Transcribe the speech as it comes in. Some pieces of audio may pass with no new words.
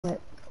Oh,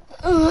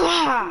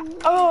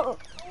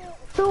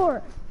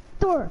 Thor,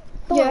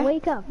 yeah.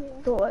 wake up.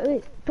 Thor,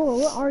 wait, Thor,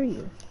 where are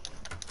you?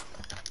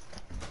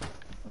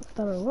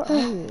 Thor, where are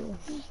you?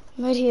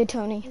 Right here,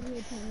 Tony.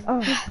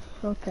 Oh,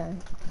 okay.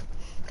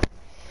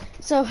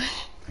 So,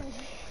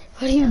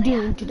 what are you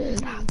doing today?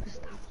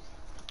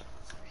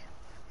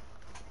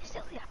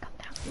 Celia, come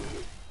down.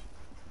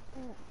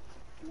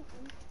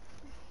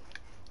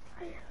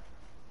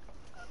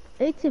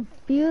 It's a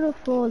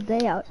beautiful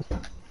day out.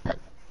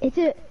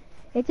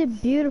 It's a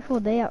beautiful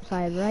day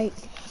outside, right?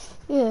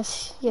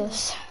 Yes,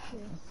 yes.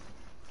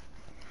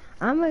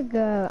 I'm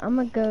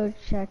gonna go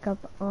check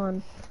up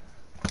on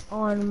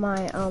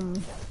my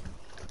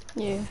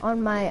Yeah.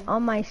 on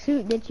my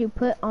suit that you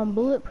put on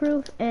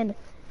bulletproof. And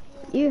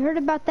you heard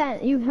about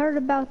that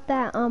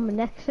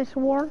Nexus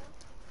war?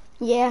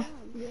 Yeah.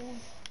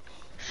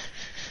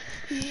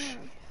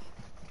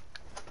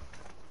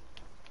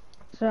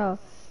 So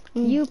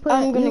you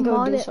I'm gonna you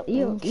go do modded something.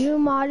 you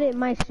modded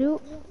my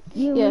suit.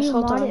 Yes, You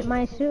hold modded on.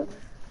 my suit.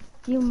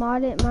 You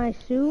modded my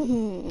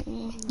suit.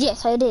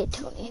 Yes, I did,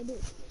 Tony.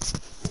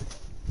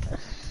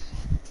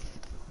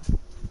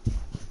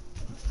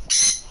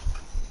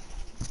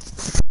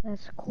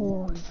 That's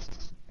cool.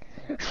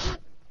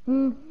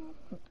 Mm.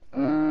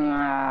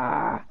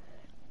 Ah,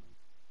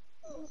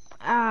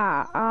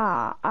 ah,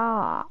 ah,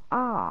 ah,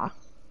 ah.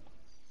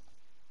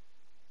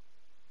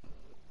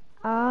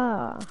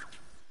 Ah.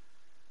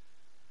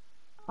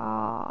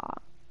 Ah.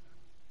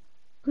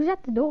 Who's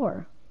at the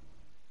door?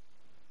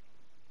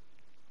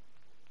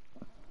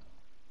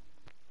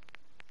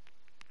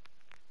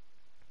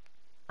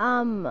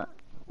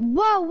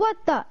 Whoa, what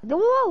the?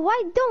 Whoa,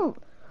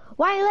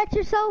 why let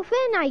yourself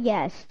in, I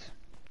guess?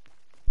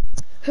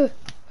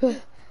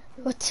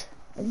 What?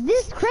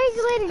 This crazy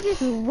lady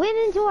just went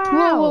into our Whoa,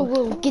 house. whoa,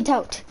 whoa, get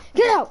out.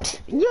 Get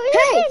out. You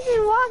Hey! can't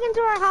just walk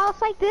into our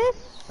house like this.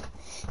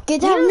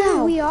 Get Do you out know now.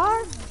 who we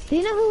are? Do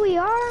you know who we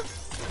are?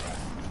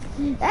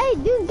 Hey,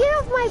 dude, get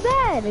off my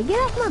bed. Get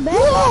off my bed.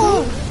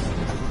 Whoa!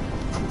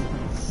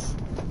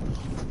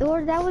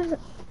 Thor, that was... What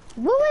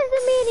was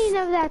the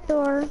meaning of that,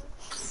 Thor?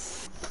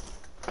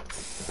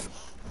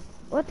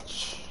 What?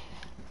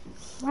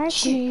 Why is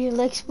She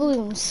likes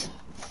balloons.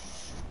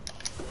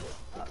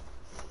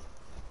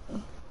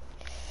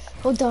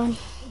 Hold on.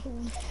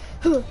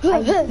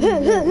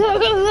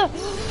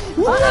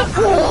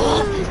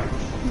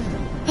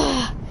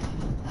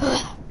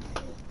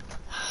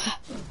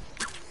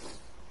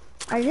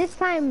 This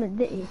time,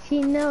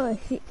 she knows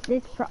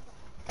this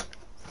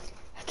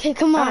Okay,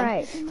 come on. All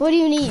right. What do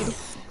you need?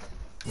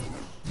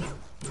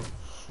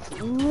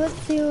 What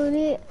do you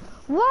need?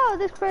 Whoa,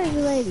 this crazy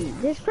lady.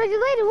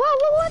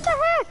 Whoa, what the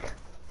heck?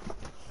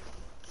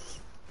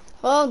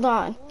 Hold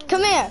on.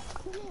 Come here.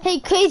 Hey,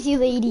 crazy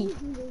lady.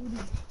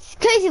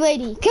 Crazy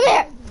lady, come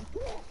here.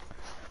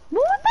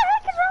 What the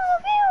heck is wrong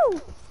with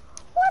you?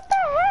 What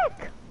the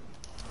heck?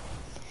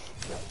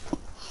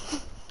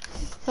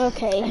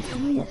 Okay.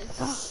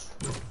 Stop.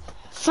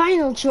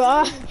 Final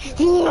draw.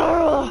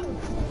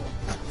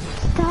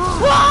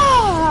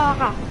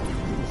 Stop.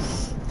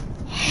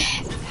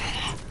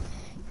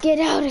 Get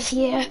out of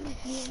here.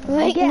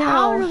 Right Get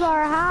now. out of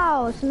our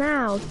house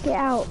now. Get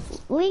out.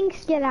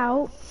 Lynx, get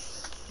out.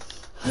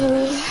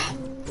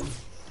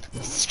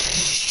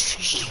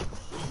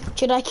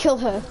 Should I kill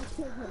her?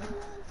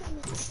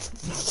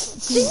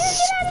 Then you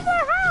get out of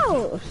our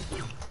house.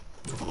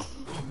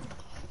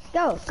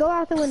 Go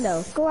out the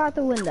window. Go out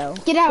the window.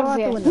 Get out Go of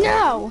here. the window.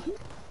 No.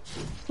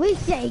 We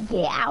say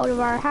get out of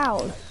our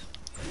house.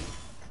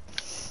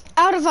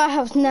 Out of our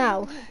house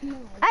now. Hey,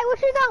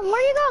 what you doing?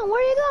 Where you going?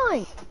 Where you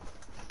going?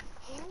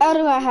 Out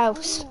of our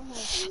house.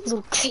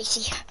 Little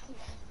crazy.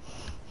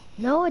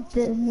 No, it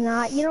does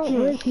not. You don't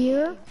live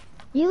here.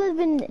 You live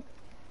in...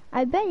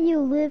 I bet you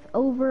live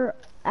over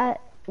at...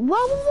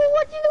 What you doing?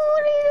 What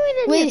are you doing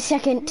in Wait here? a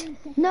second.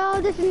 No,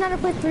 this is not a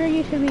place where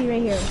you should be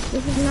right here.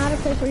 This is not a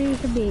place where you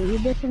should be.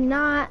 This is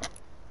not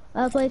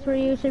a place where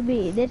you should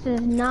be. This is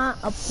not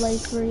a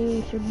place where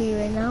you should be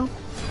right now.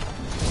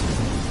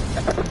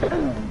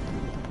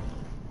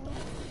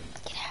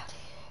 Get out of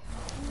here.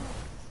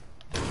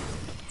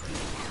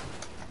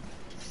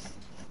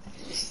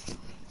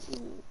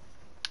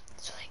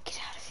 So get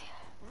out of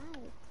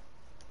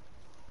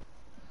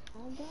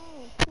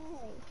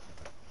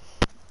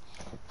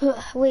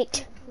here.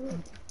 Wait.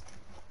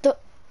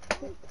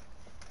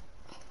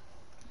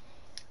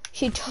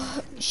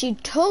 She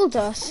told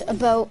us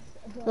about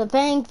the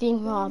bank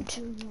being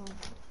robbed.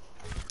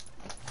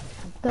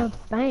 The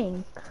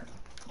bank.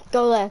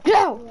 Go there.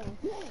 Go!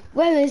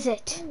 Where is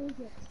it?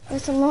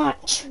 Where's the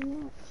launch?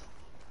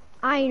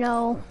 I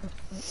know.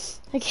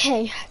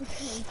 Okay.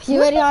 You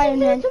ready, Iron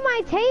Man? To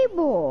my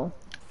table.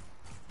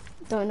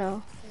 Don't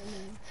know.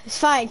 It's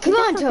fine. Come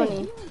on,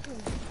 Tony.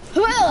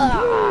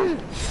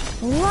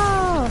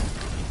 Whoa.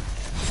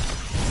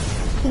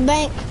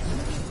 Bank.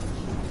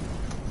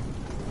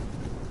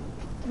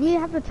 We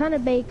have a ton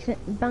of banks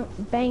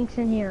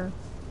in here.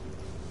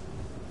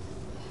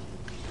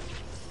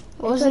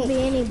 It could be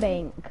any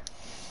bank.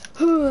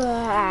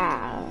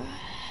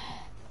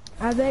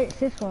 I bet it's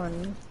this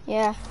one.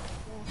 Yeah.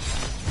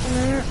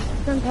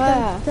 Dun,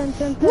 Ah. dun,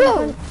 dun, dun, Whoa!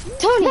 dun.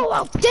 Tony!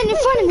 Whoa. Stand in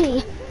front of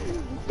me!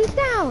 Sit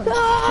down!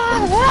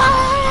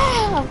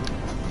 Ah!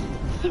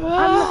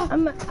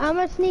 I'm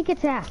a sneak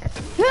attack.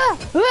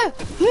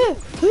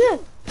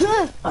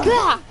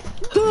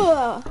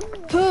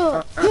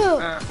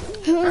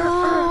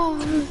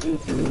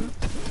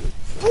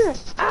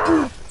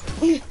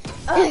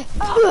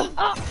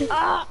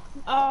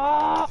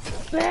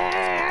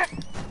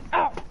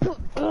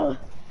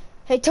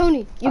 Hey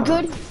Tony, you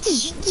good?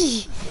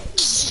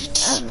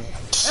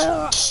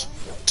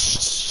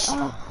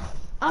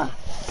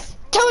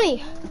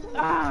 Tony!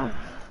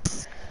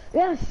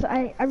 Yes,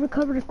 I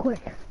recovered it quick.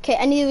 Okay,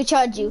 I need to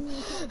recharge you.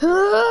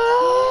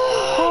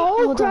 Oh,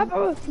 Hold crap!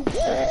 on.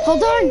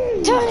 Hold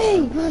on,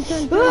 Tony!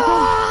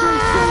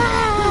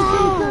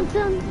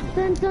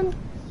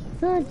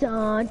 Dun,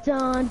 dun,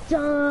 dun,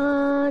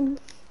 dun.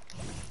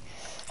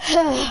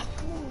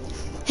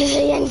 This is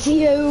the end for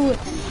you.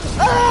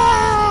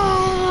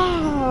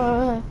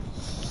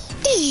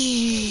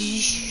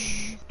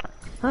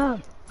 Ah!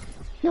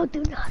 No,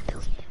 do not do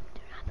it.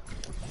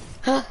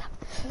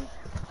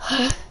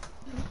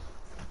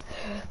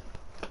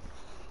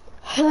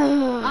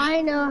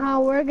 I know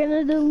how we're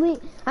gonna delete.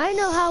 I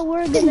know how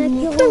we're gonna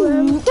kill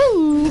them.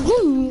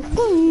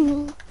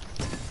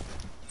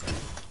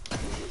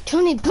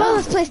 Tony, blow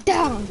this place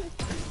down.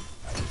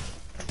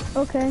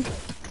 Okay.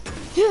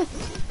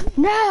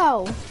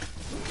 Now.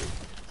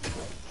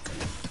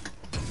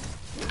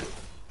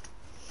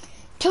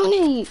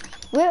 Tony,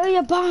 where are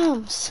your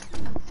bombs?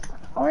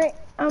 Alright,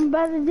 I'm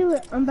about to do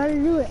it. I'm about to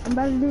do it. I'm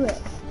about to do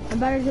it. I'm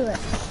about to do it.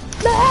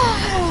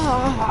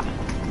 Ah!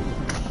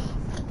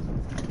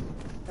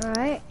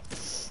 Alright.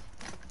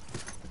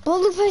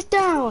 Blow the place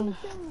down.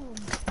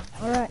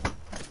 Alright.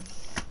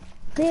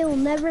 They will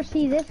never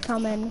see this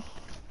coming.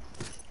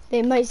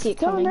 They might see it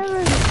They'll coming.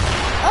 never.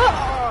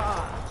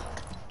 Oh!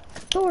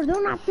 Thor,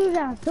 do not do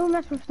that. Don't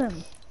mess with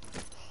them.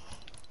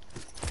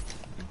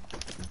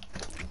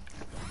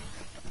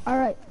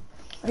 Alright.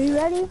 Are you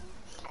ready?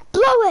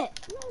 Blow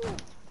it!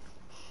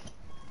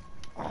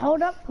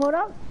 Hold up, hold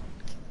up.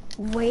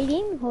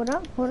 Waiting, hold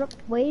up,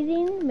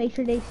 waiting. Make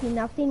sure they see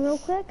nothing real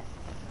quick.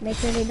 Make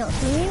sure they don't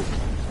see me.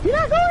 Do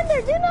not go in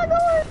there, do not go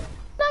in,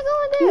 not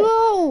go in there.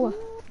 No!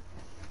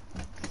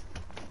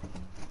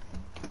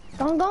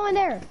 Don't go in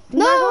there. Do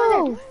No! not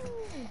go in there.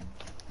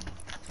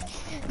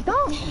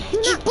 Don't,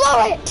 do Just not.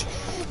 blow it!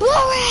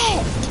 Blow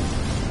it!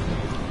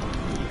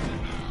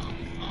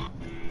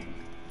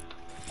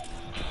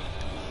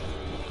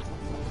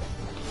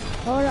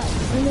 Alright,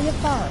 let me get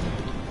far.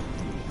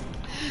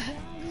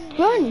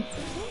 Run!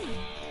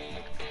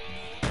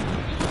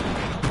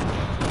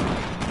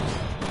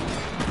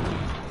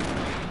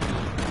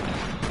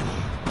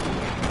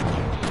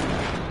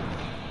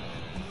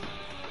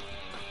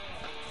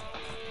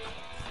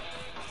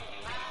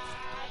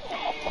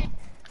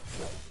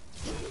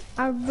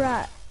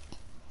 Alright.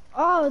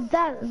 Oh,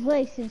 that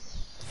place is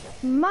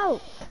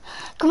smoke.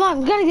 Come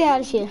on, we gotta get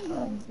out of here.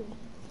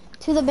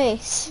 To the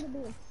base.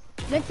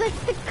 Looks like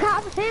the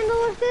cops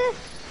handle with this.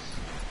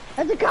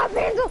 That's the cop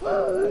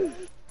handle.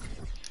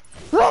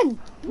 Run!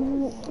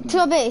 To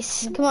the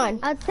base. Come on.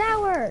 A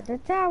tower. The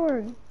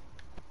tower.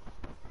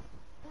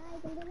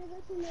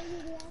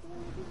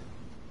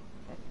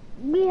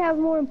 We have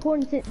more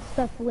important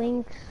stuff,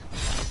 Links.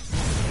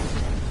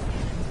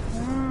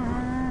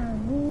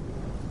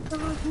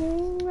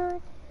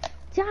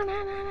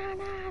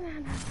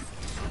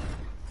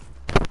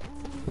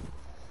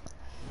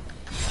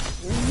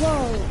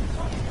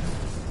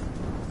 Whoa.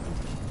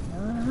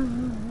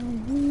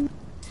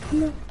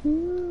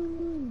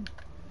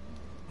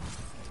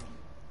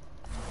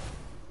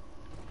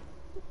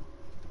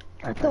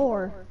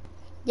 Thor.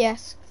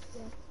 Yes.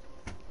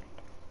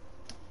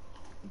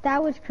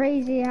 That was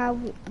crazy how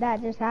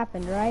that just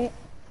happened, right?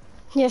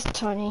 Yes,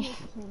 Tony.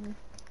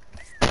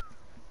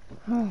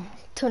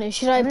 Tony,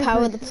 should I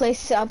power the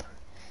place up?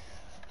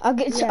 I'll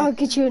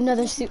get you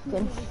another suit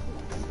then.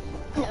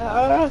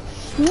 Yes.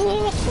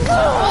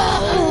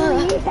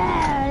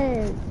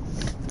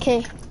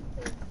 Okay.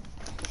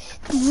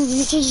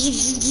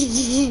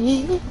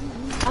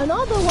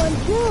 Another one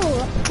too.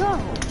 Let's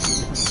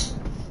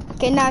go.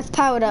 Okay, now it's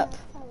powered up.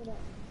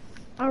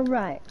 All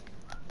right.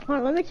 Hold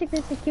on, let me check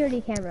the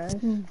security cameras.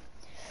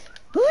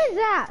 Who is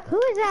that? Who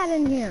is that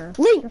in here?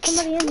 Link! There's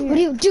somebody in here. What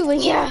are you doing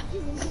here?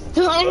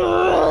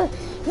 Run!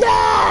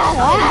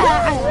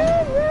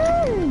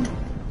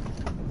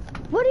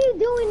 What are you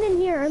doing in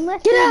here?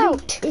 Unless Get you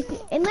out!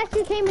 Unless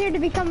you came here to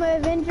become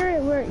an Avenger,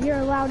 you're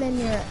allowed in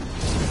here.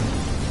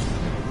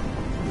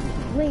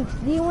 Lynx,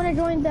 do you want to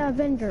join the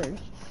Avengers?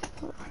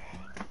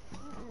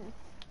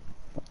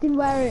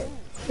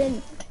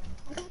 Then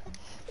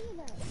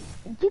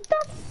you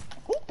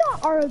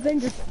thought our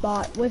Avenger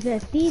spot was a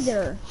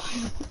theater.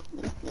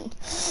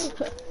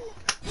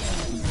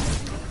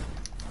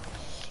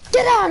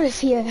 Get out of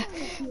here!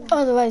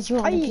 Otherwise you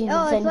won't be an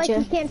It's like Avenger.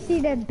 you can't see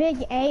the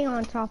big A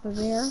on top of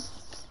there.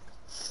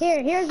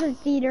 Here's a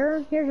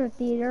theater. Here's a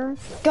theater.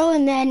 Go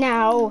in there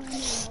now.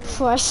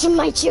 before I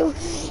smite you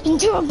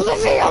into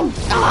oblivion.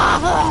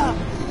 Ah!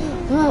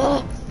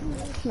 Ah!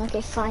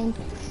 Okay, fine.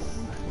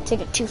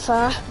 Take it too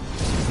far.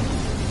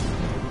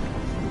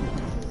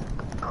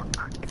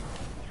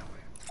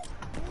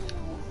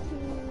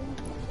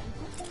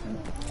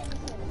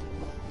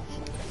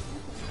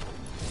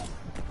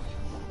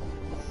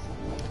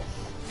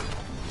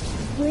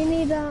 We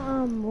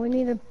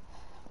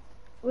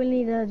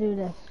need to do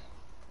this.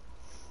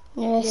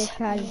 Yes.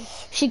 Because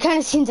She kind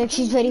of seems like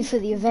she's ready for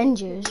the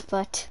Avengers,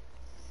 but...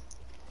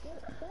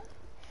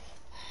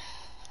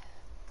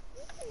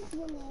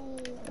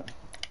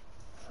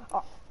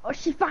 oh,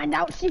 she found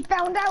out.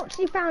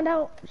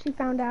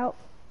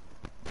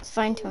 It's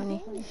fine,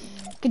 Tony.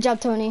 Good job,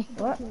 Tony.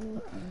 What?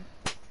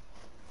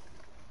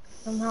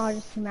 Somehow I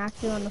just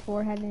smacked you on the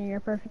forehead and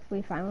you're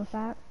perfectly fine with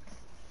that.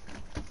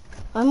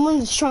 I'm one of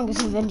the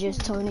strongest Avengers,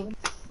 Tony.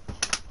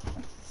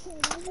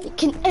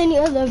 Can any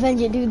other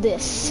Avenger do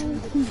this?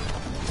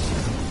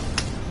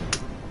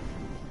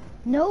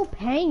 No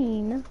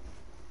pain.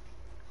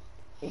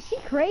 Is she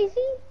crazy?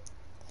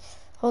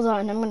 Hold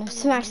on, I'm gonna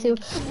smash through.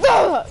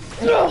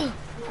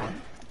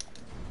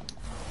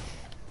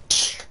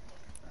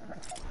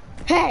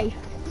 Hey,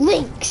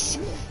 Lynx!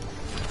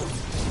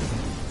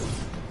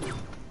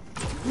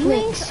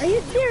 Lynx, are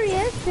you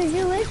serious? Did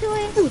you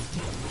literally...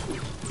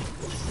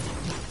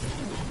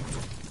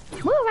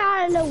 Move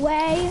out of the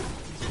way.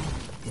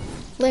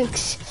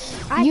 Lynx,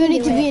 you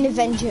need to be an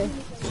Avenger.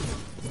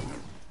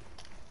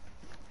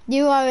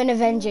 You are an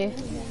Avenger.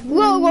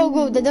 Whoa, whoa,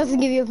 whoa, that doesn't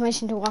give you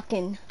permission to walk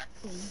in.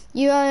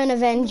 You are an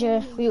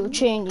Avenger, we will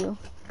train you.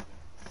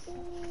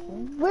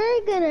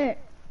 We're gonna...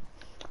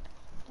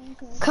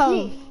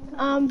 Come.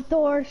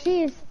 Thor,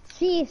 she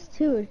is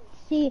too.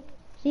 She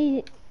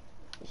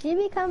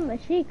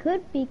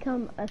could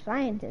become a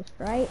scientist,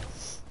 right?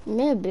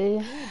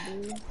 Maybe.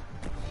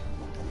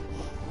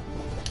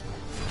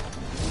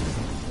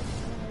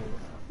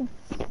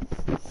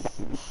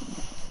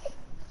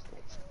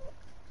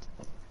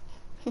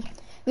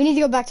 We need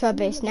to go back to our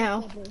base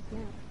now.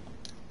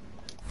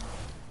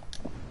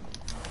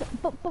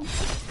 But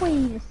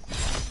please.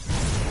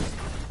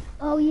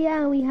 Oh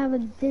yeah, we have a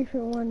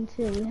different one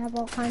too. We have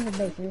all kinds of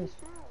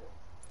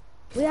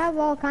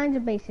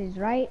bases.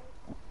 Right?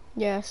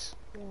 Yes.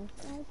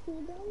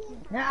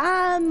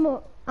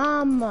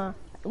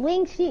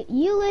 Lynx,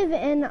 you live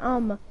in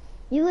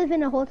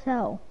a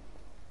hotel.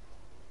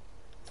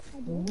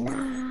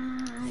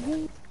 Nah.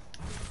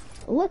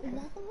 Look,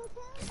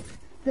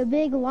 the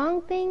big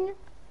long thing.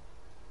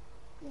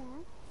 Yeah.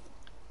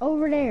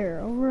 Over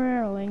there,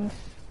 Lynx.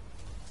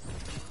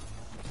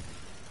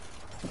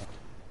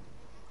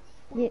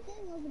 That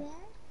thing over there?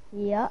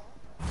 Yep.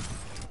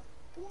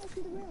 Yeah, I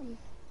see the rooms.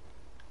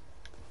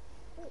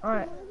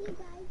 Alright. One of you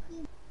guys do...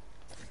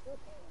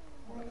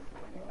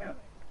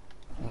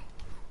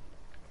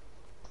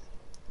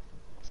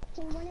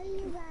 Can one of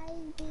you guys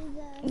do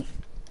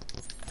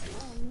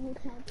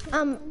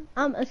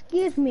the...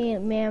 Excuse me,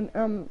 ma'am.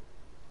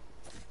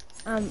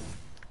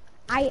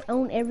 I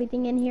own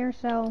everything in here,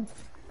 so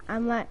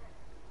I'm not.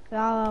 So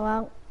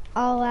I'll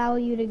allow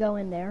you to go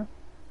in there.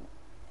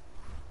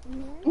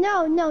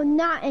 No,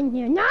 not in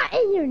here. Not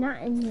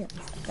in here.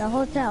 The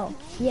hotel.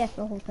 Yes,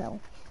 the hotel.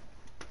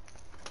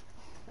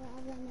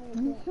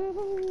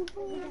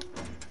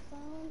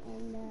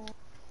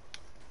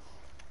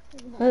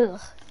 Ugh.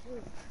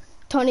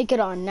 Tony, get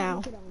on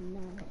now.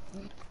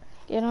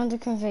 Get on the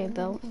conveyor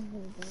belt.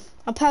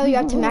 I'll power you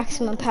up to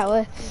maximum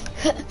power.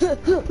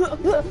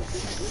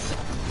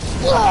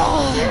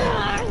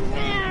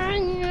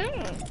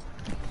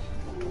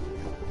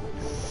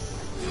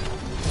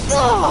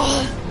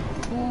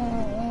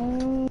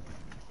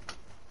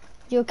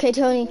 You okay,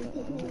 Tony?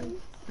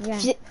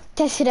 Yeah.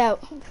 Test it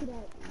out.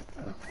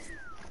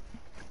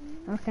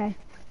 Okay.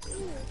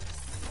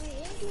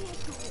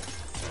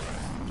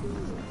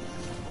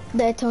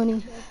 There,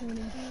 Tony.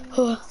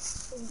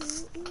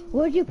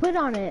 What'd you put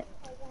on it?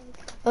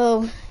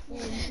 Oh,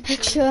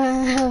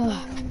 extra.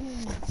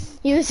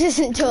 You're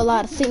resistant to a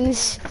lot of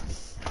things.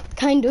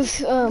 Kind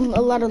of, a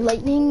lot of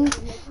lightning,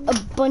 a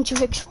bunch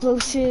of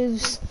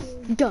explosives,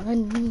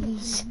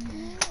 guns,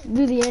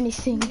 really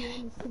anything.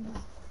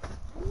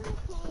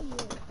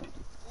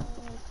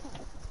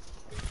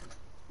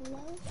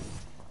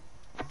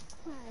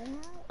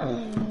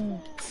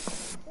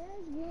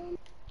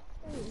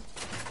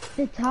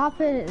 The top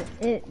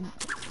of it.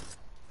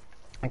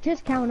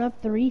 Just count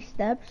up 3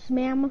 steps,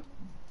 ma'am.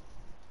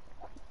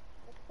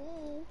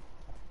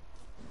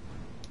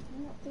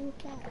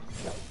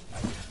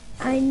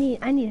 I need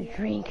a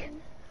drink.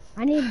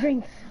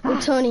 Oh,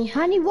 Tony.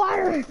 I need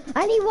water.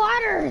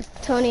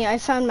 Tony, I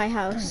found my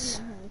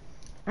house.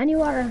 I need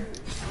water.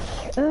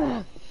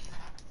 Ugh.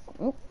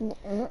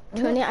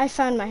 Tony, I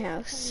found my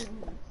house.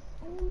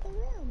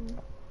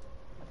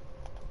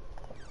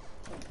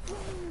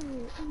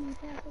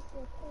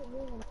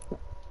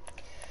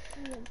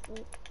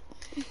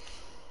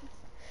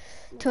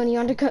 Tony, you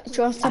want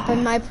to stop by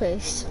my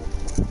place?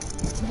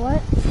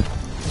 What?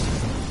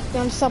 You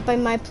want to stop by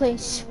my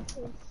place?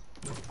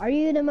 Are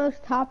you in the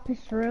most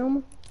toppest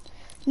room?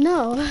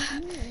 No,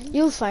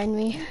 you'll find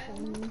me.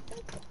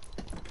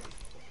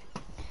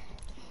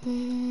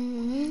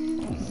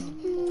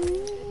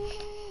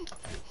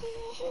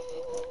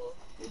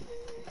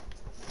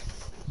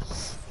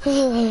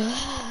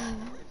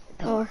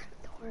 Door.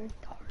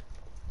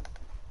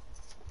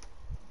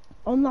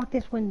 Unlock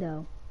this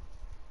window.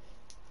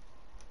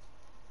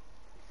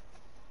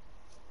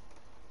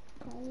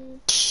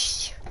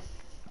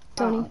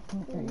 Tony. Oh,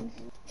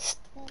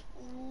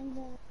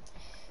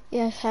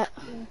 Yes,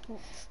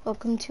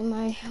 welcome to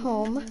my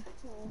home.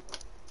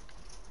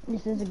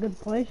 this is a good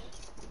place.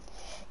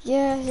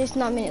 Yeah, there's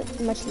not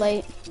much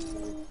light.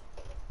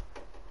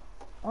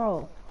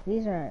 Oh,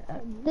 these are.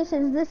 This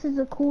is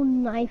a cool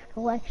knife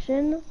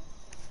collection.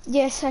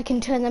 Yes, I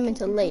can turn them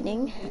into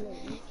lightning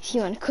if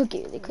you want to cook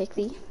it really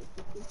quickly.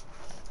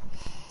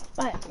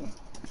 But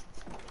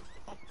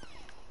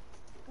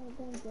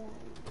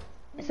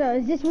so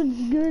is this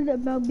what's good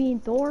about being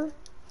Thor?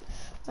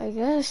 I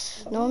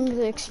guess no one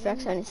really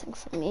expects anything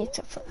from me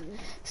except for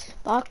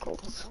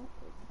sparkles.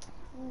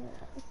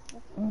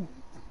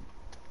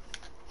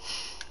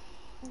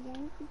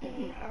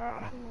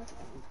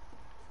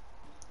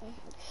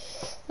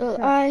 So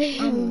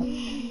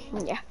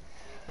yeah.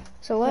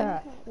 So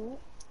what?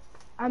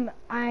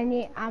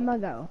 I'ma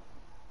go.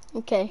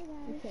 Okay.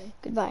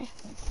 Goodbye.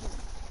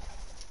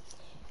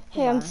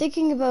 Hey, I'm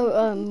thinking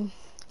about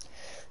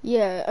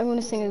yeah, I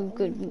want to think of a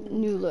good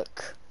new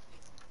look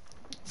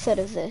instead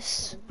of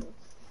this.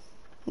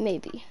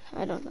 Maybe,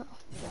 I don't know.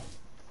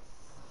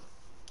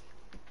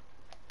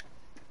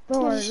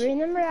 Thor,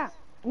 remember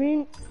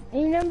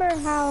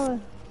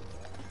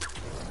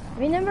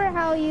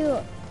how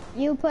you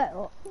put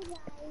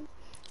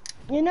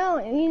you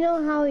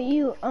know how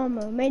you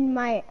made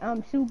my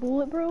suit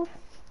bulletproof?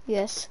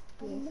 Yes.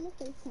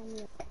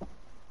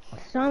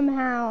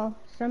 Somehow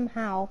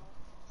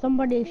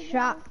somebody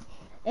shot,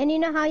 and you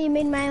know how you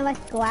made my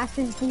like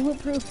glasses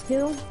bulletproof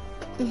too?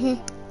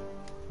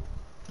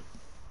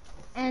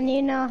 And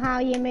you know how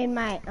you made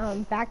my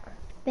back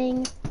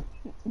thing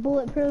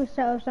bulletproof,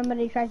 so if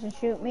somebody tries to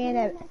shoot me,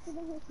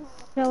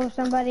 so if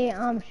somebody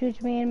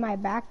shoots me in my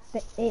back,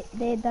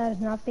 it does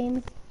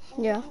nothing.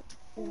 Yeah.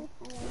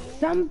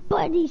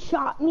 Somebody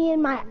shot me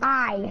in my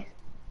eye.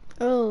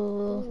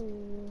 Oh.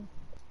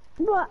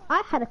 But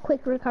I had a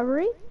quick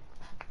recovery.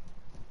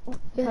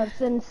 Because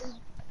since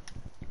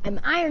I'm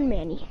Iron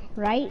Man-y,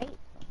 right?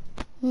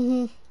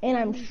 And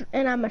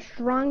I'm a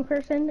strong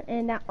person,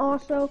 and that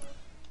also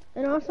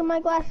my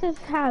glasses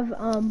have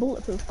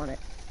bulletproof on it.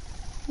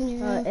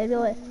 Yeah.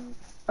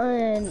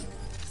 And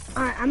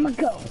I'ma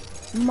go.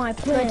 My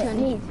planet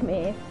needs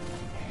me.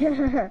 You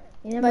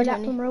remember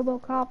that from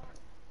RoboCop?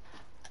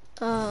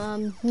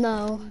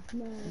 No.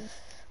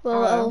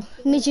 Well, I'll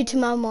meet you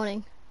tomorrow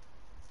morning.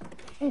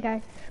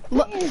 Okay.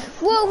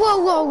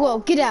 Whoa!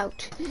 Get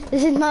out!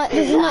 This is not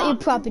your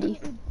property.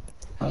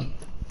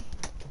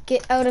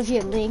 Get out of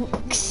here,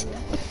 Lynx.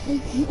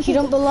 You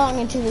don't belong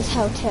into this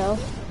hotel.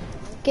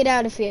 Get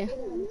out of here.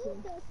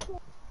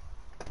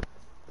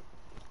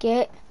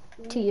 Get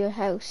to your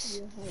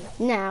house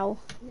now.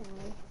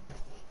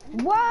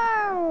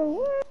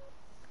 Wow!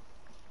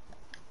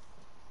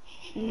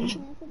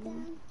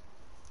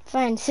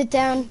 Fine, sit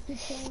down.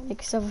 Make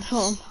yourself at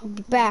home. I'll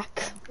be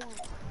back.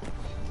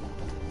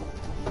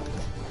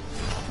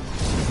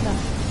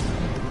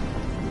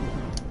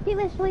 He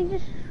literally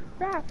just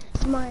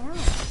scratched my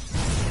house.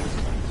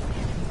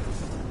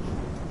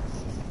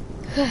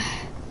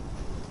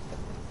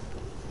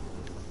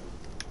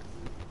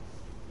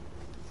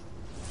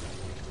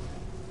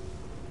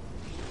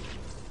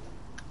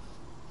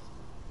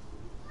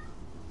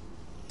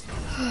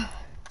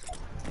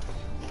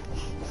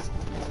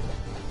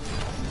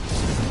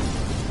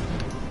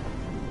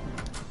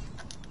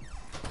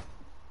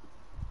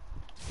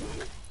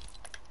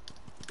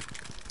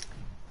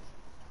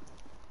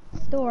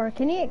 Thor,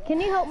 can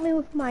you help me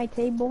with my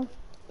table?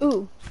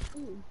 Ooh.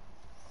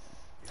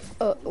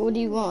 What do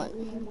you want?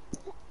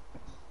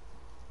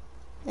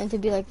 And to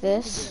be like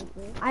this?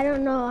 I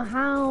don't know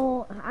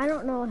how.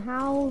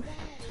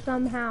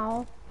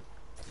 Somehow.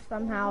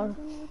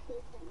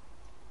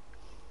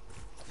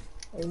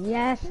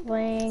 Yes,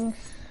 Lynx.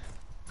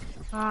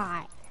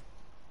 Hi.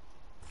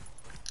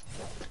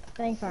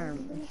 Thanks,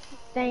 Arm.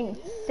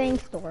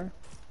 Thanks, Thor.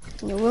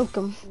 You're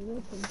welcome.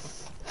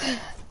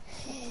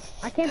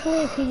 I can't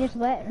believe she just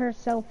let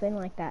herself in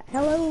like that.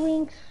 Hello,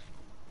 Lynx.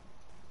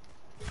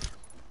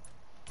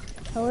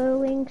 Hello,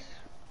 Lynx.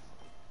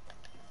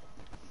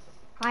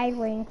 Hi,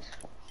 Lynx.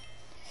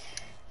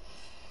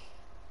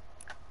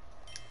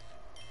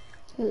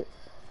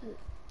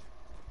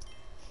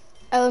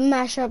 I'll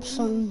mash up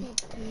some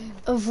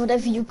of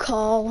whatever you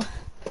call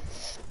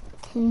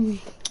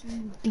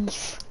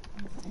beef.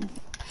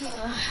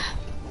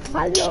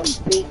 I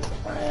love beef.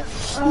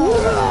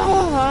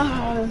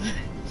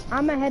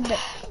 I'm gonna head to.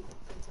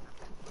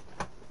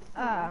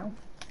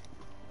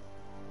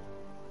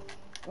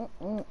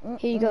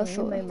 Here you go,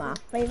 Thor. You my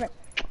favorite.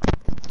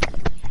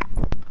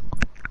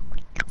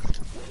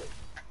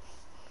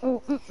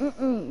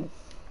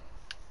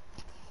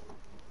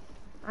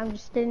 I'm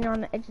just sitting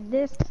on the edge of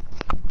this.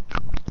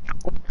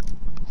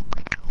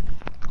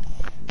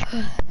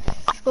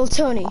 Well,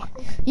 Tony,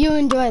 you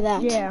enjoy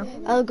that. Yeah.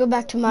 I'll go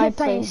back to my Yes,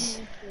 I am. place.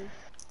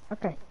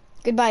 Okay.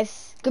 Goodbye.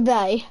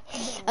 Goodbye.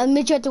 I'll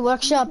meet you at the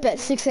workshop at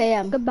 6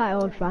 a.m. Goodbye,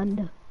 old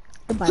friend.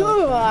 Goodbye.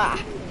 Old friend.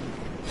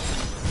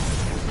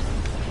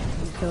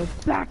 So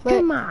back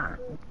to mine.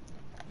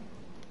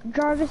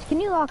 Jarvis, can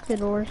you lock the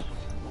doors?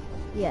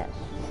 Yes.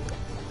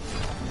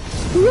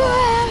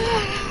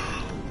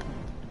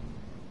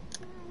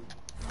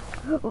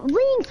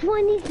 Lynx,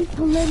 why do you keep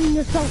letting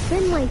yourself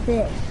in like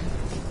this?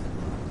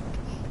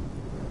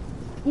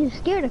 You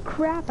scare the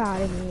crap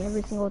out of me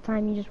every single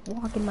time you just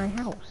walk in my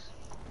house.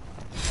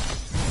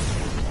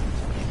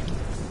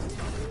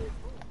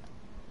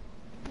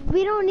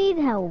 We don't need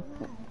help.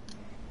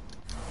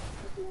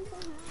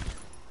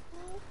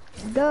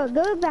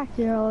 Go back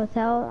to your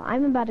hotel.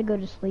 I'm about to go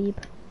to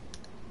sleep.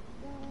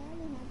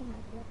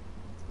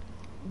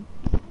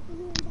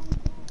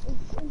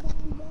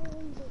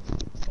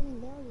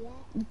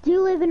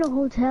 You live in a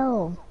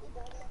hotel.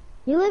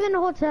 You live in a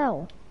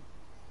hotel.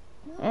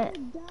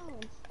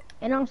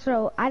 And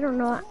also, I don't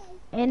know,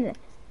 and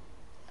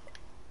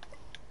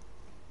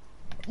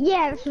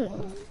yeah,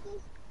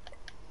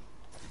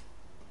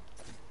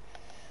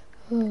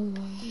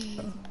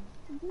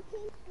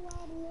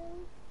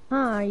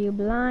 are you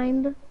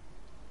blind?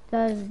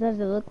 Does it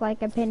look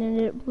like I painted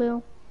it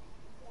blue?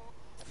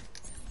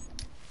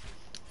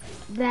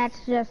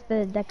 That's just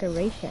the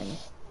decoration.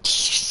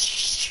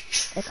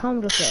 It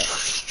comes with it.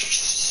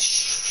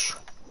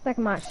 Looks like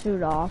I might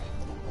shoot off.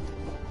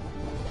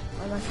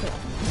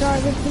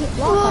 Jarvis,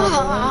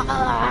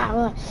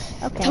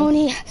 okay.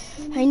 Tony,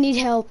 I need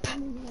help.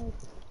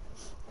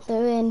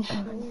 They're in.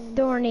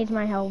 Thor needs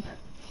my help.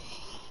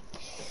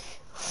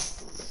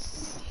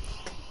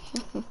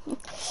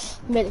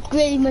 Made a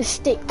great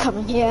mistake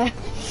coming here.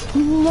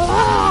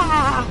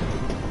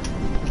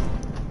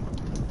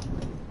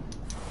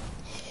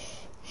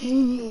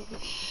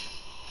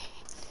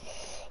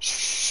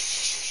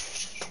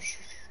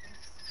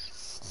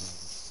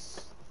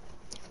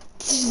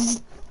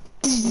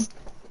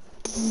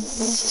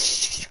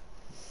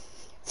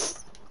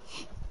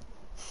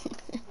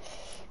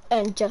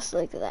 And just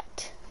like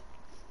that,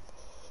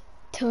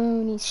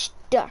 Tony's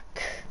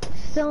stuck.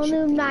 Still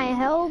need my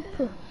help,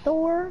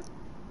 Thor?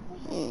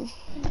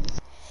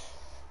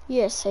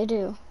 Yes, I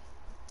do.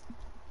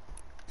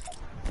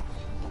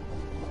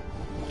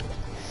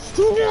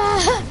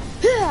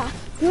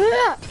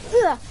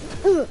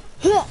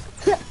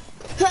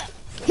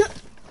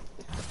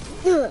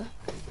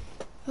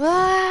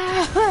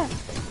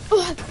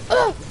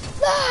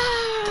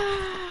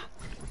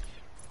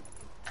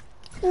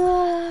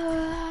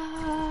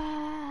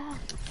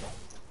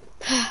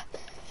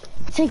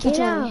 Thank you,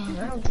 Tony.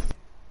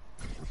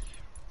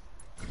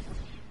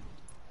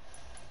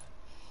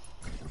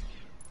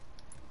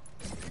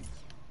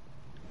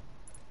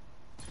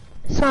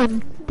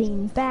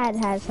 Something bad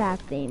has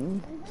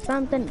happened.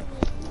 Something.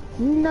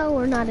 No,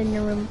 we're not in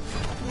your room.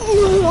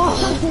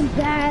 Something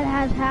bad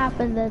has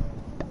happened.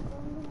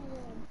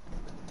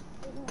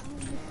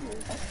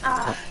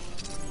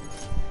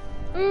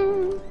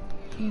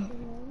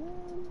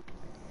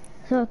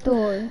 So,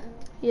 Thor.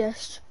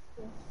 Yes.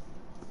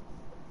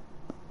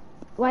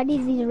 Why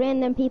did these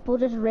random people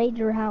just raid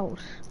your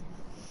house?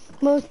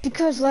 Well, it's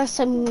because last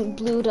time we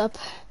blew it up,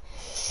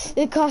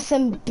 it cost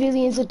them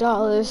billions of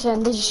dollars,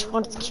 and they just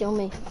wanted to kill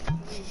me.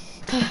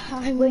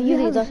 I'm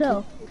really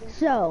lucky.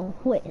 So,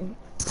 wait.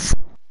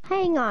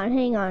 Hang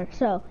on.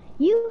 So,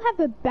 you have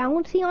a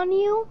bounty on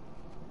you?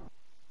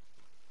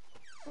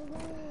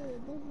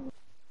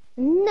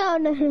 No.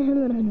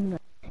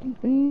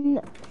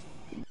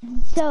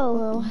 So,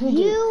 well,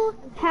 you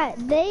have,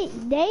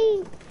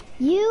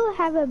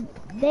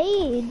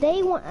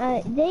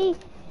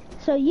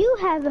 so you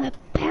have a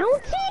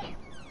bounty?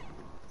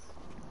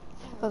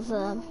 Of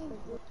them.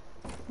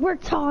 We're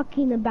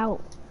talking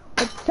about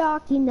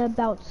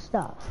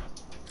stuff.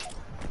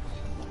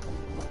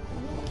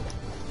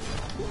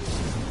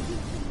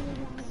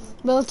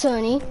 Well,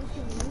 Tony,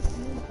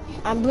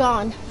 I'm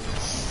gone.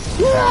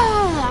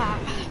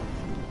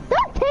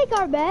 Don't take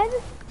our bed.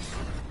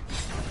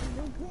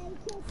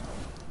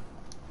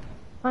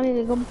 I need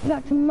to go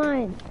back to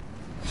mine.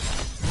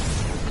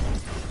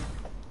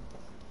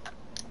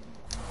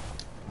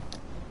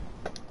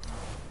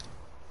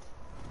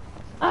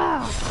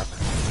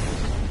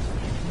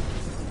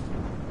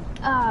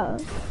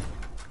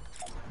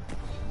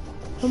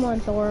 Come on,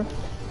 Thor.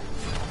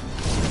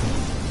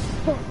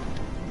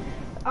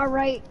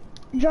 Alright,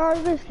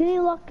 Jarvis, can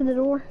you lock the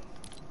door?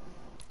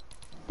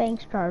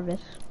 Thanks,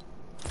 Jarvis.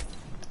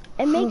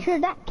 And make sure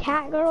that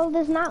cat girl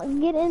does not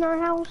get in our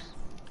house.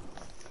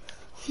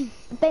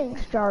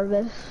 Thanks,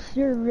 Jarvis.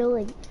 You're a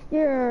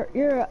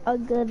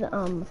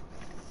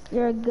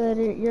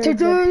good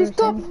Today's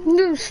top person.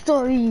 news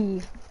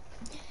story.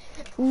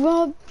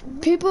 Rob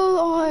people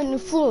on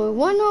floor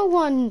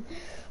 101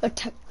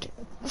 attacked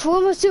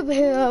former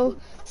superhero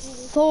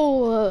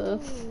Thor.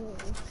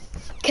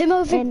 Came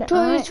out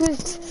victorious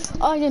with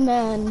Iron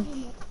Man.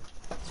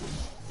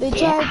 They Get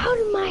tried. out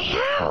of my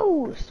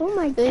house! Oh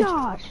my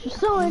gosh, you're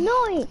so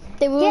annoying.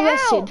 They were Get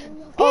arrested, out.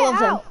 all Get of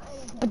them. out.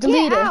 But the Get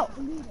leader out.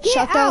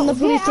 shut Get down the out.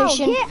 police Get out.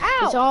 station. Get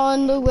out. Is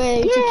on the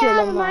way to Get kill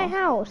out them of all. my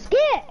house.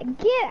 Get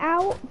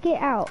out.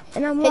 Get out.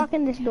 And I'm Hey,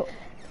 locking this door.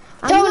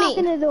 I'm Tony.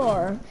 locking the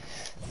door.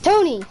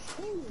 Tony,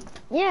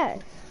 Yes.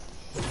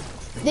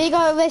 they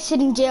got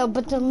arrested in jail,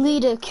 but the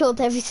leader killed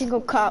every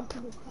single cop.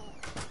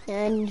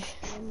 And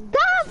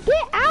Stop!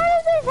 Get out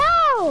of this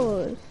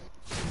house!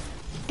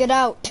 get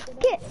out.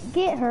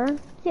 Get her.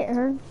 Get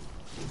her.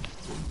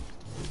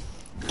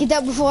 Get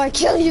out before I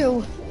kill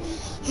you.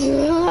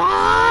 Get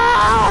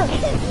out!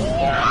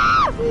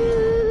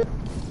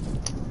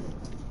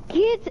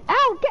 Get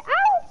out! Get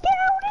out!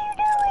 What are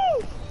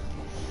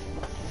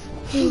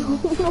you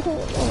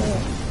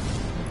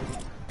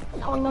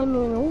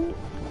doing? No.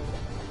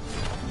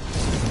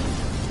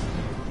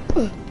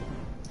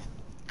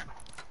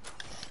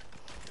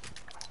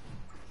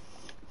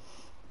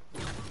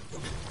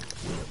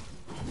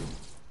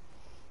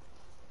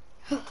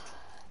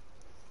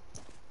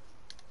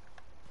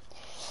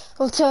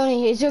 Well,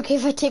 Tony, is it okay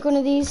if I take one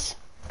of these?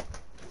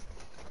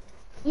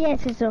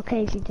 Yes, it's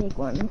okay if you take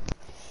one.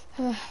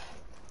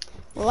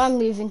 Well, I'm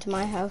leaving to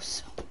my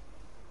house.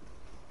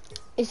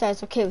 Is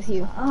that okay with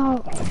you?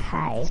 Oh,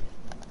 hi.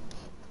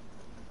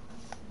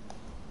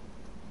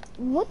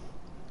 What?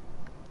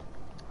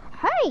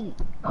 Hey,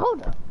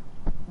 hold up.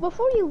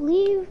 Before you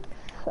leave,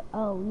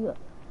 oh, you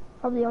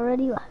probably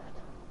already left.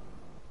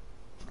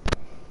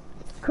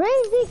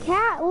 Crazy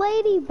cat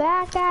lady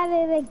back at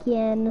it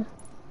again.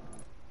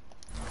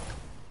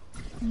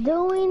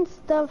 Doing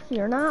stuff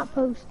you're not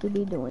supposed to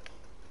be doing.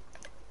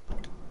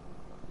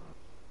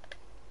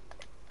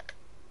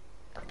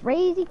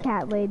 Crazy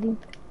cat lady.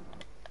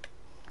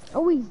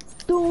 Always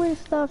doing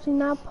stuff you're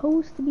not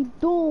supposed to be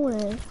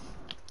doing.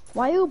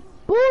 Why you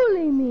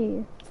bully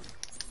me?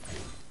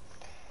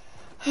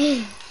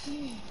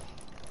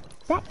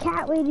 That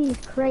cat lady is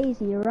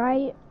crazy,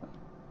 right?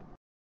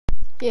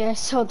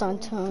 Yes, hold on,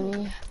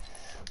 Tony.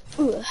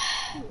 Ugh.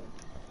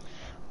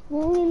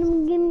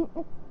 I'm getting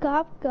a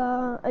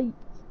Kafka.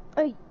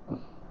 Ay.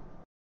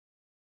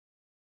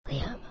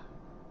 Liam.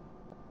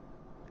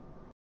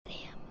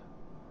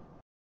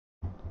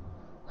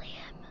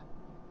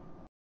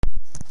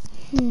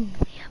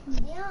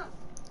 Yeah.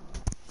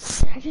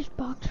 Should I just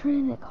box her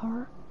in the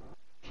car?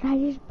 Should I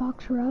just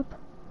box her up?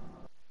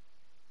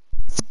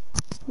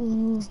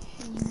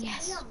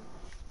 Yes.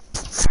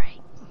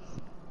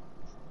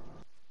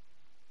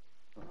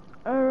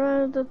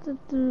 Alright.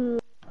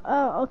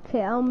 Oh,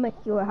 okay, I'll make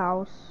you a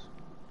house.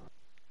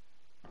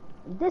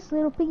 This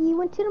little piggy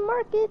went to the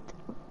market.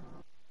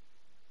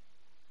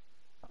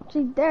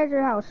 See, there's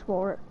your house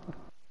for it.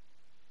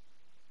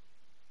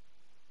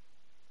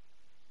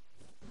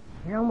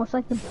 You're almost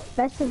like the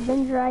best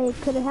Avenger I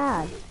could have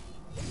had.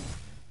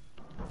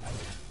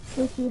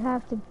 Which you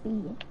have to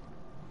be.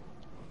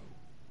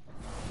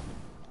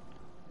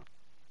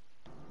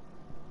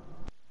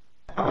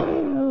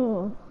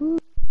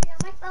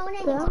 My phone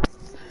anymore.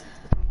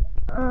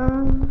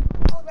 Um.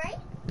 Alright?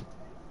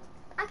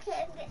 I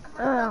can't get my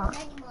phone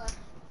anymore.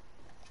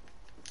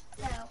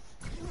 No.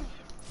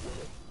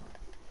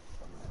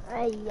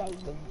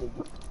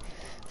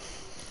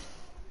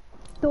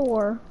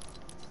 Door.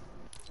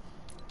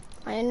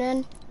 Iron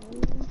Man?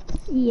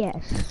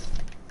 Yes.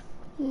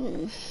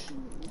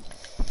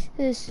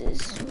 This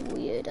is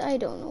weird. I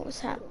don't know what's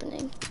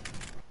happening.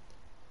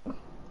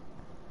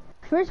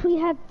 First we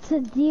had to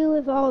deal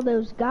with all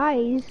those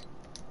guys.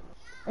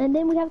 And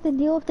then we have to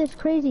deal with this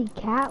crazy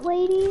cat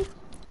lady.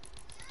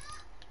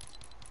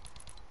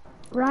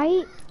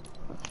 Right?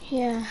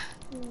 Yeah.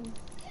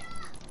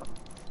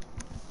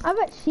 I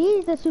bet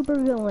she's the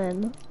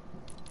supervillain.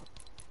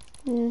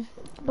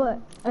 But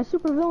a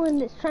supervillain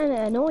that's trying to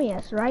annoy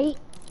us, right?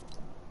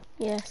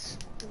 Yes.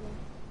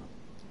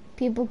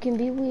 People can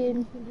be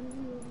weird.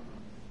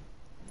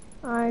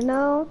 I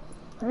know.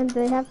 And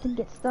they have to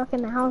get stuck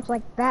in the house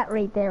like that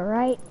right there,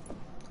 right?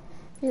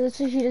 It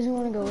looks like she doesn't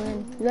want to go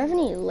in. Do you have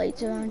any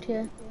lights around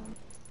here?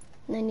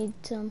 I need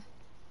some.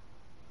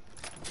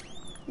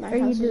 My Are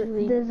house you is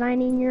really...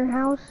 designing your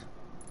house?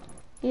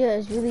 Yeah,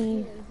 it's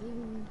really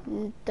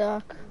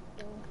dark.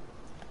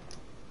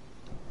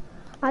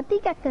 I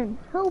think I can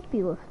help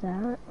you with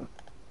that.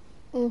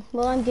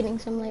 Well, I'm getting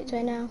some lights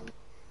right now.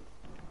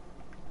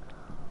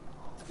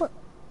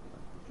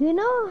 You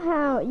know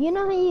how you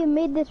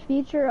made this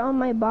feature on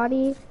my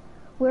body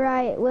where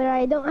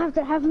I don't have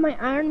to have my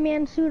Iron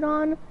Man suit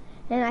on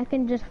and I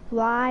can just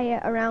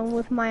fly around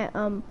with my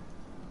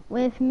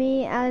with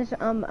me as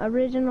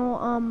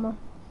original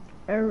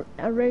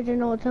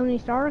Tony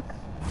Stark?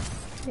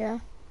 Yeah.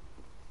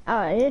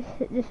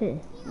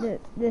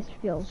 This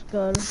feels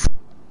good.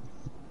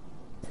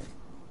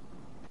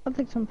 I'll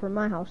take some for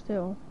my house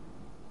too.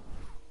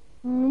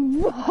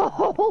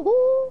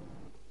 Whoa!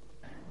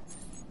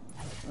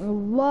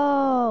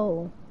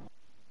 Whoa!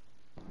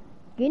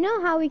 You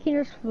know how we can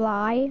just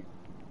fly?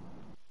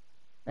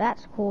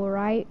 That's cool,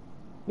 right?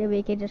 That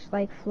we can just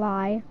like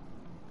fly.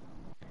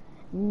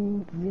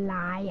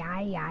 Fly,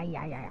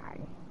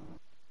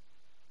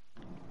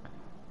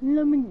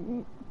 Let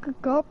me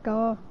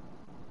go.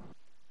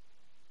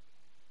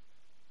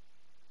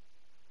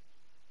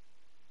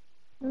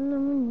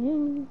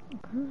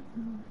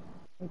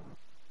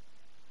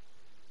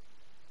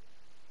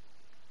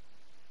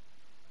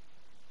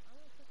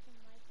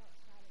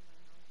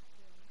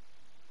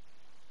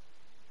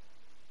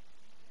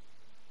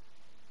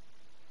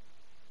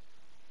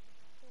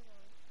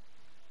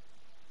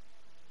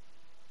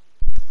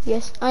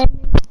 Yes, I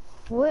am.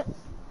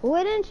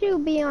 Wouldn't you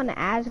be on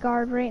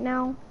Asgard right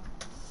now?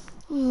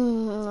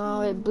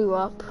 No, it blew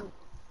up.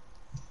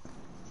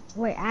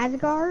 Wait,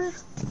 Asgard?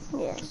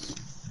 Yes.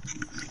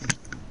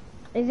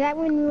 Is that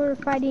when we were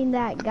fighting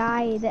that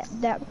guy,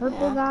 that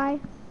purple guy?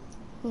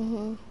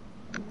 Mhm.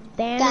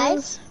 Thanos?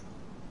 Guys?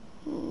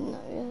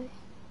 Not really.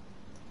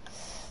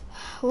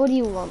 What do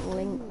you want,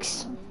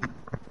 Lynx?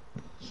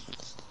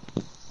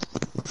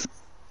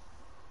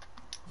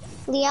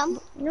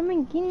 Liam?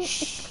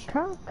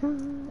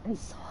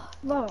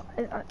 Well,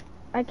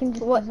 I can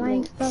just What design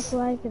Lynx? stuff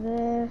like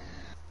this.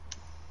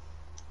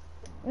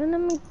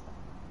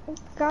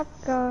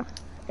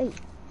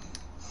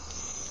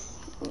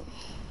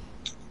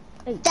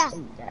 Hey.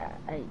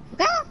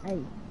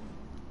 Hey.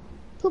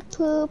 Poo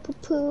poo poo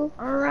poo.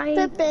 Alright,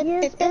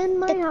 here's in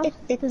my house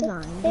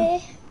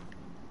design.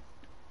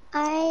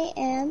 I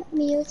am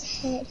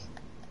muted.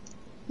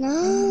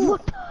 No.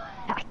 What the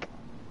heck?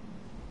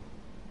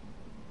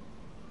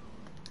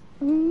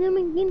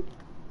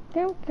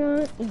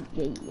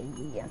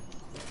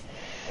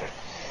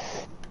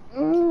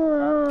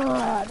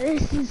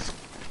 This is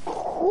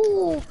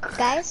cool.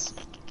 Guys?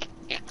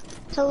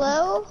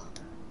 Hello?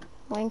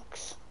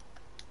 Lynx.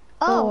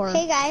 Oh, Thor.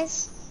 hey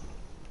guys.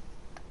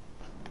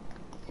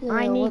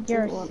 I What need do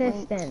your you want, Lynx? Oh,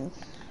 assistance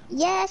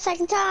Yes, I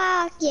can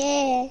talk.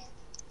 Yeah.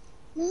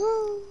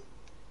 No.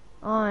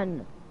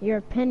 on your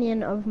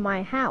opinion of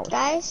my house.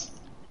 Guys?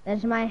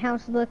 Does my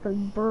house look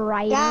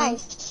brighter?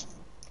 Guys?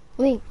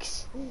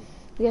 Lynx.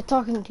 We are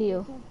talking to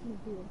you.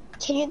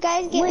 Can you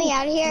guys get me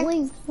out of here?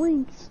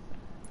 Links.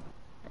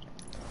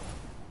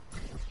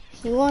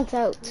 She wants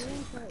out.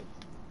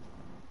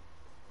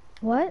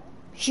 What?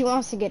 She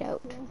wants to get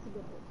out.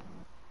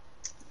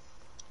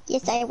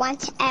 Yes, I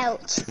want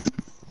out.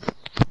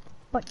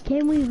 But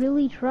can we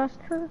really trust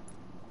her?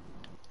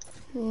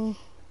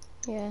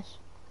 Yes.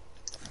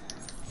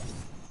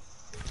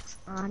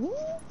 Ani?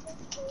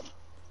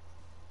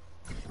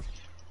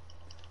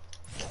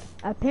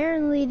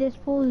 Apparently this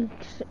pool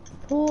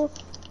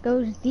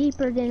goes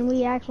deeper than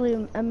we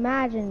actually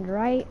imagined,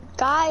 right?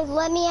 Guys,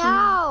 let me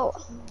out.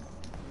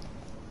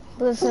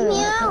 Listen, Let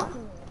me out.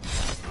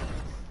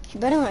 you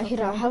better not hit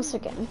our house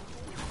again.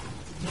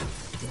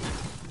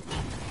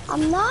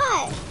 I'm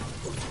not.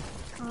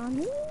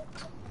 Ani?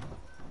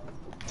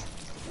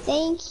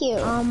 Thank you.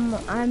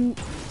 I'm...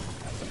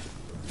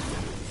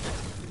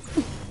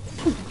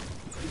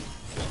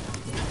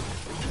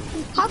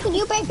 How can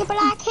you break it but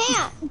I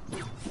can't?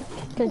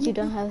 Because you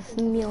don't have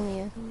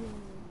Mjolnir.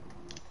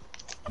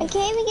 I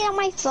can't even get on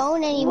my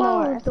phone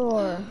anymore.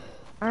 Thor.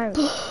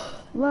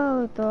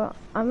 Thor.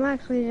 I'm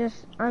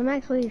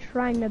actually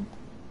trying to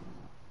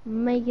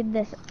make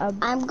this a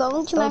I'm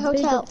going to my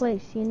bigger hotel.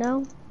 place, you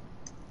know?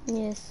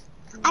 Yes.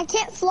 I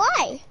can't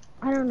fly.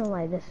 I don't know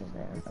why this is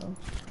there though.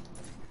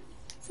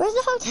 Where's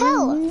the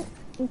hotel?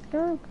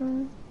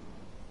 Okay.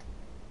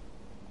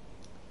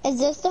 Is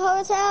this the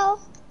hotel?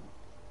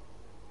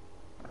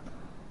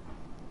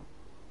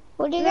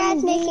 What are you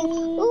guys making?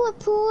 Ooh, a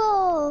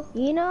pool.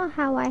 You know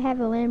how I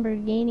have a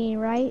Lamborghini,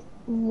 right?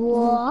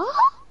 What?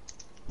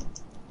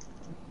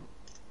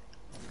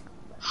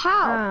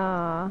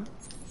 How?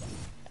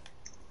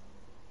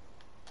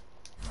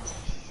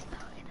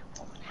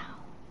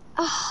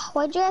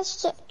 Why'd you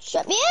guys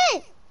shut me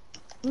in?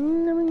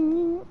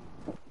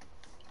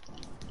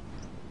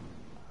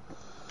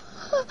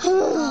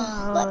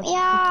 Let me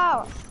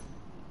out.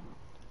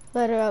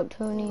 Let her out,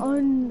 Tony.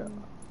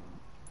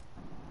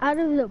 Out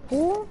of the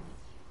pool?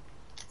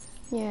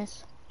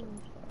 Yes.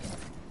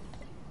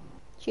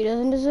 She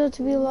doesn't deserve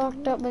to be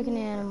locked up like an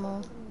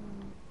animal.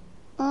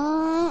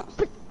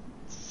 But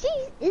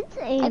It's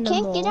an I animal.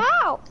 can't get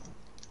out.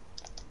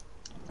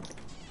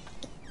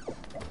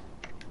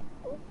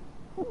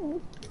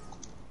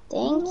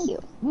 Thank you.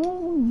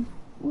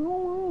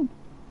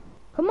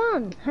 Come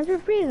on, have your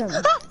freedom.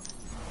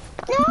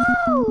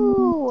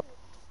 No!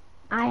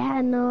 I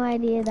had no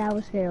idea that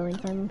was failing.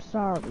 I'm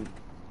sorry.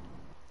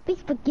 Please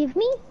forgive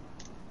me.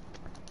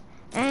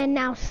 And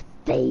now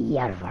stay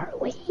out of our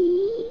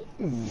ways.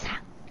 I'm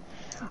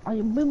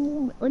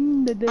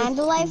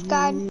the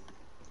lifeguard.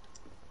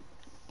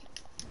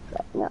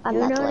 No, I'm You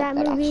not know the that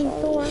lifeguard, movie,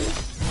 actually. Thor?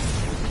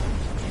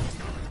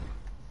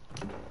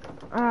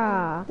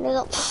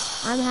 No.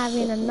 I'm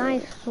having a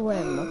nice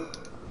swim.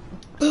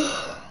 Do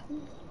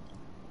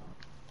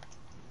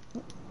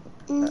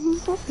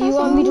you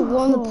want me to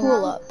warm the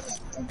pool up?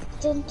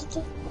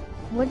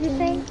 What'd you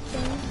say?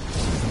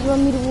 You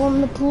want me to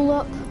warm the pool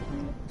up?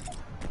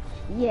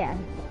 Yeah.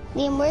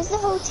 Liam, where's the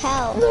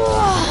hotel?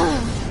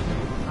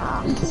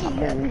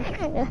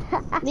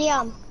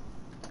 Liam.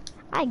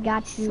 I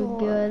got you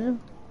good.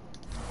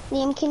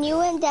 Liam, can you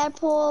and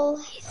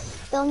Deadpool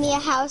build me a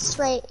house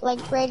right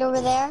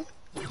over there?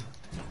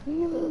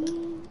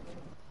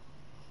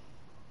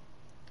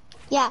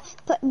 Yeah,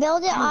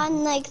 build it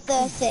on like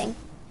the thing.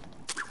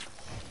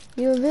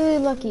 You're really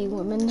lucky,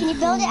 woman. Can you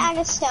build it out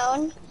of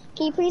stone?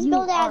 Can you please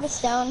build it out of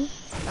stone?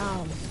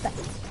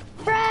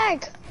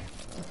 Frag!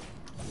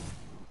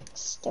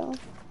 Stone.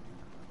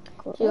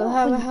 You'll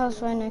have a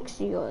house right next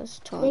to yours,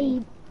 Tony.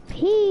 The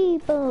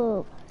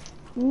people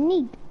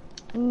need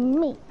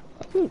me.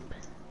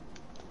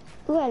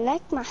 Ooh, I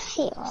like my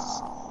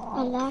house.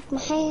 I like my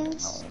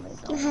house.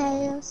 My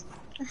house.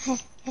 My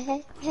house.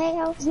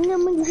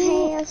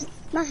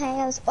 My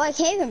house. Oh, I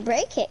can't even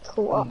break it.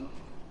 Cool.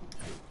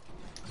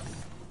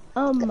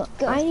 I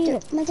need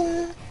it.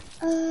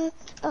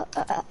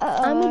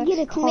 I'm gonna get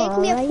a car. Make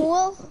me a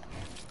pool.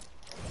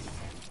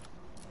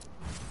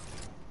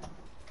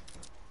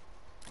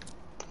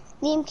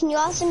 Liam, can you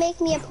also make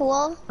me a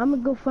pool? I'm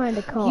gonna go find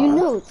a car. You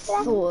know it's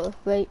Thor,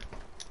 right?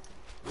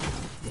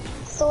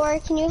 Thor,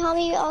 can you help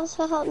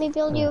me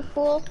build you a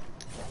pool?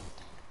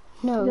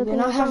 No, you're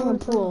not having a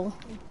pool.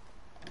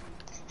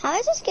 How am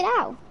I supposed to get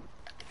out?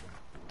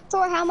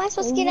 Thor, how am I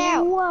supposed to get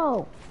out?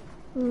 Whoa.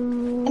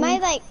 Am I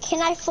like,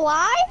 can I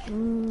fly?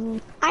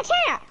 I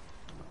can't.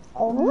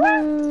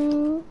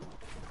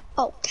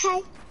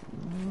 Okay.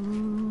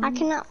 I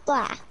cannot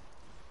fly.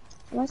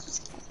 Am I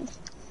supposed to...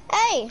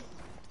 Hey!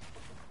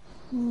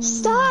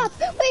 Stop!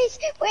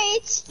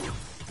 Wait!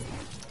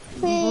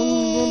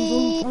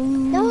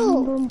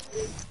 No!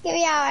 Get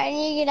me out, I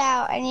need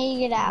to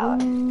get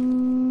out.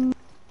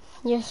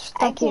 You're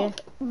stuck here.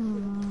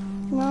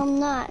 No, I'm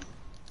not.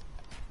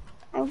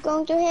 I'm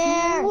going to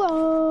here.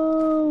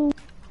 Whoa.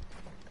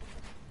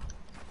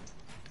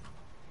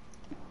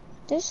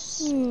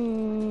 This.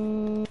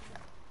 Can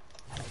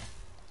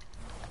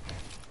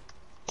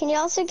you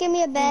also give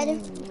me a bed?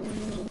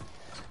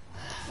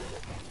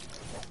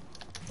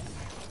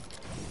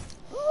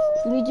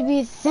 You need to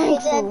be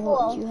thankful for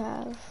what you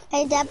have.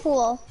 Hey,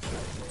 Deadpool.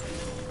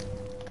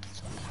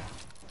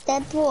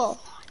 Deadpool.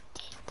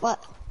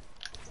 What?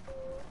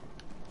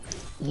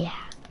 Yeah.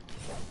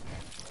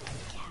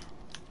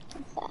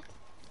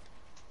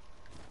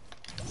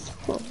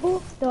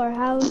 Thor,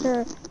 how is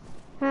her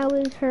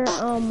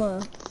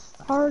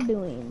car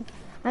doing?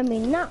 I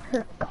mean, not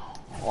her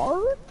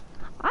car.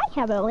 I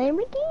have a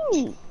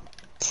Lamborghini.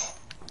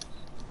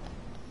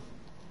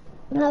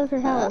 How's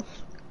her house?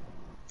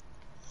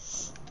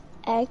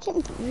 I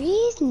can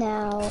breathe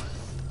now.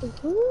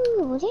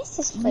 Ooh, what is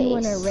this place? You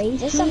wanna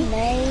race Is this a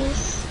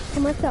maze?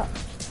 Come on, up.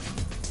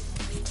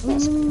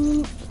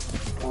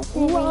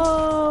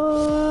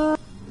 Whoa!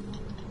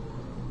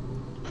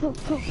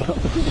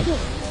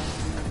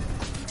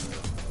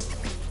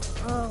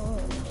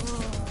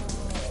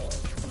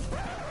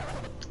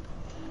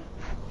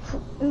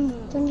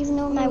 Don't even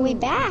know my way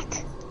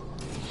back.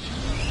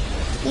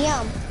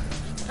 Yum.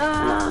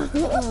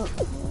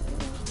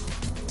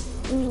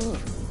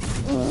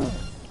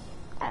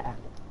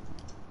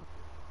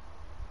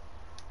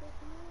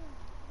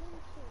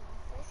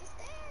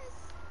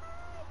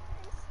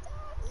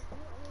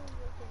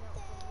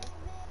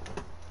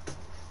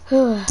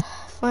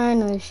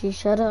 Finally, she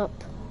shut up.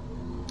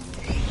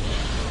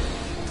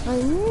 I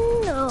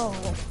know.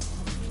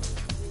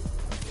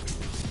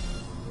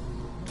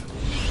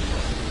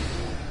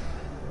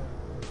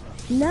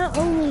 Not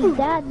only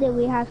that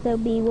we have to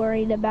be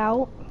worried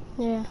about.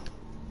 Yeah.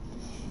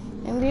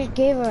 And we just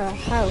gave her a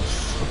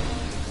house.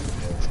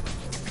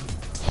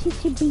 She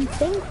should be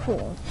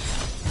thankful.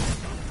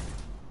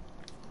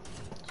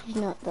 She's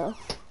not though.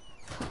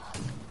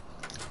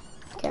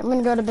 Okay, I'm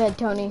gonna go to bed,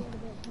 Tony.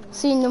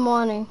 See you in the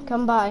morning.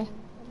 Come by.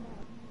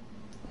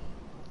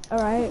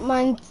 Alright,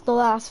 mine's the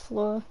last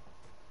floor.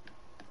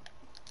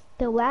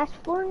 The last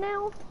floor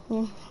now?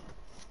 Yeah.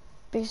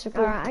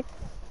 Basically. Alright.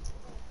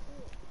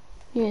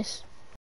 Yes.